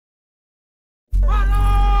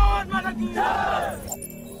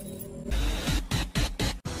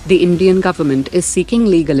The Indian government is seeking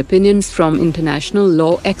legal opinions from international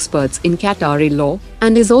law experts in Qatari law,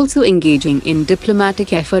 and is also engaging in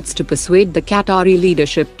diplomatic efforts to persuade the Qatari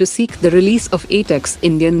leadership to seek the release of 8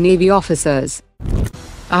 ex-Indian Navy officers.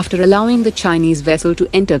 After allowing the Chinese vessel to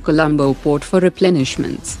enter Colombo port for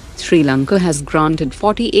replenishments, Sri Lanka has granted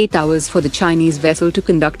 48 hours for the Chinese vessel to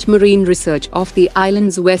conduct marine research off the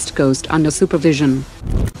island's west coast under supervision.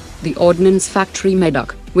 The Ordnance Factory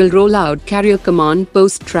Medak will roll out Carrier Command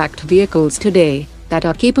Post tracked vehicles today that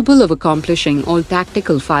are capable of accomplishing all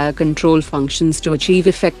tactical fire control functions to achieve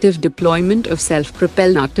effective deployment of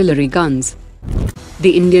self-propelled artillery guns.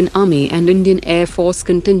 The Indian Army and Indian Air Force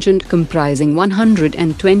contingent comprising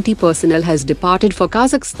 120 personnel has departed for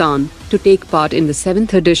Kazakhstan to take part in the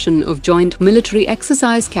 7th edition of Joint Military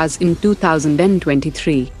Exercise KAZIND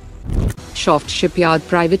 2023. Shoft Shipyard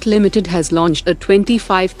Private Limited has launched a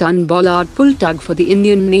 25-ton Bollard pull tug for the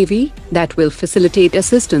Indian Navy that will facilitate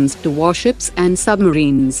assistance to warships and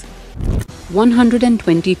submarines.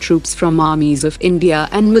 120 troops from armies of India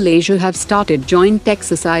and Malaysia have started joint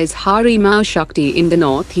exercise Harimau Shakti in the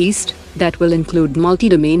northeast that will include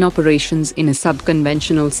multi-domain operations in a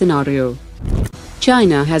sub-conventional scenario.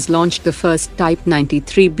 China has launched the first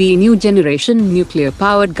Type-93B new generation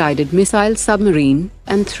nuclear-powered guided missile submarine,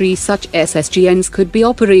 and 3 such SSGNs could be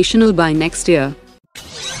operational by next year.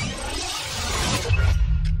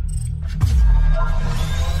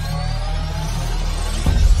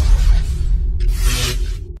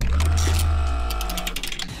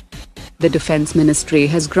 The Defense Ministry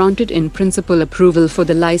has granted in principle approval for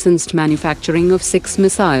the licensed manufacturing of 6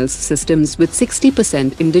 missiles systems with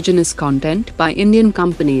 60% indigenous content by Indian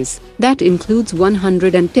companies. That includes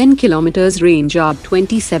 110 km range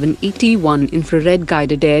ARD-27ET-1 infrared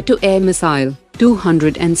guided air-to-air missile,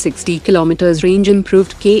 260 km range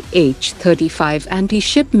improved KH-35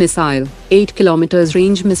 anti-ship missile, 8 km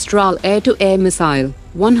range Mistral air-to-air missile,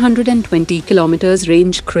 120 km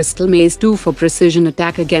range Crystal Maze 2 for precision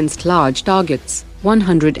attack against large targets,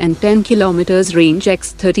 110 km range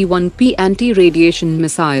X-31P anti-radiation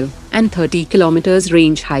missile, and 30 km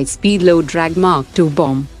range high-speed low-drag Mark II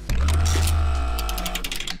bomb.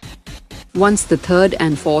 Once the 3rd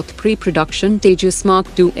and 4th pre-production Tejas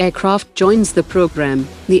Mk2 aircraft joins the program,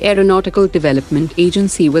 the Aeronautical Development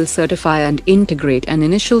Agency will certify and integrate an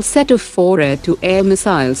initial set of 4 air-to-air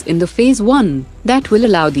missiles in the Phase 1 that will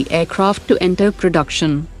allow the aircraft to enter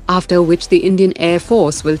production, after which the Indian Air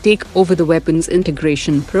Force will take over the weapons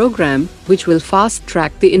integration program, which will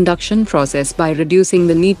fast-track the induction process by reducing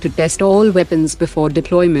the need to test all weapons before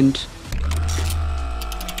deployment.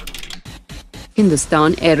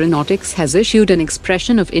 Hindustan Aeronautics has issued an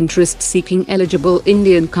expression of interest seeking eligible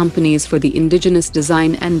Indian companies for the indigenous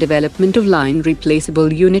design and development of line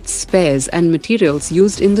replaceable units, spares and materials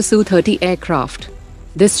used in the Su-30 aircraft.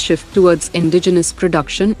 This shift towards indigenous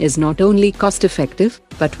production is not only cost-effective,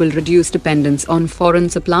 but will reduce dependence on foreign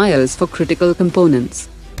suppliers for critical components.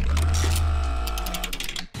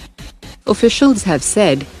 Officials have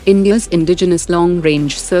said, India's indigenous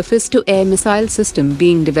long-range surface-to-air missile system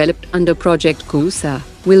being developed under Project KUSA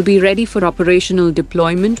will be ready for operational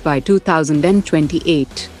deployment by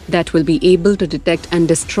 2028. That will be able to detect and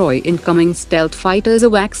destroy incoming stealth fighters,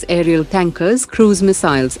 AWACS aerial tankers, cruise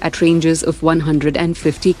missiles at ranges of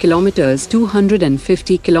 150 km,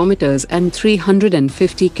 250 km and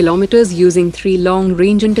 350 km using 3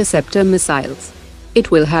 long-range interceptor missiles. It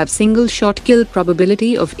will have single-shot kill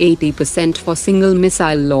probability of 80% for single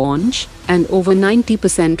missile launch, and over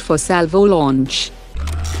 90% for salvo launch.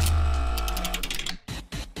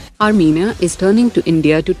 Armenia is turning to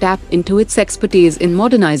India to tap into its expertise in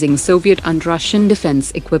modernizing Soviet and Russian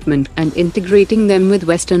defense equipment and integrating them with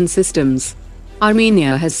Western systems.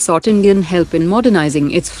 Armenia has sought Indian help in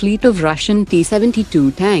modernizing its fleet of Russian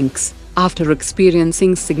T-72 tanks, after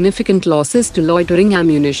experiencing significant losses to loitering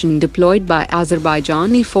ammunition deployed by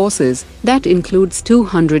Azerbaijani forces, that includes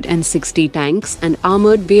 260 tanks and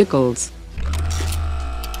armored vehicles.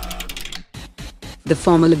 The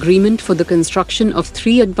formal agreement for the construction of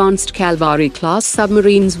 3 advanced Calvary-class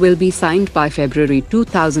submarines will be signed by February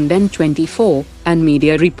 2024, and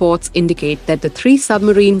media reports indicate that the 3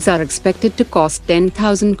 submarines are expected to cost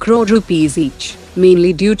 10,000 crore rupees each,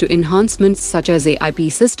 mainly due to enhancements such as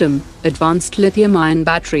AIP system, advanced lithium-ion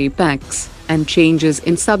battery packs, and changes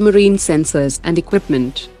in submarine sensors and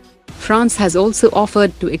equipment. France has also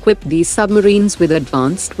offered to equip these submarines with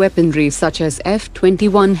advanced weaponry such as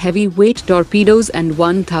F-21 heavyweight torpedoes and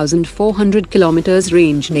 1,400 km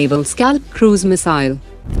range naval scalp cruise missile.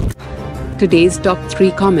 Today's top 3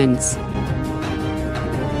 comments.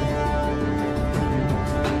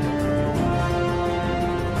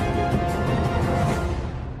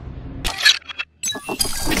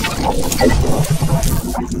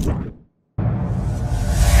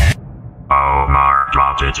 Omar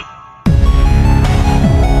dropped it.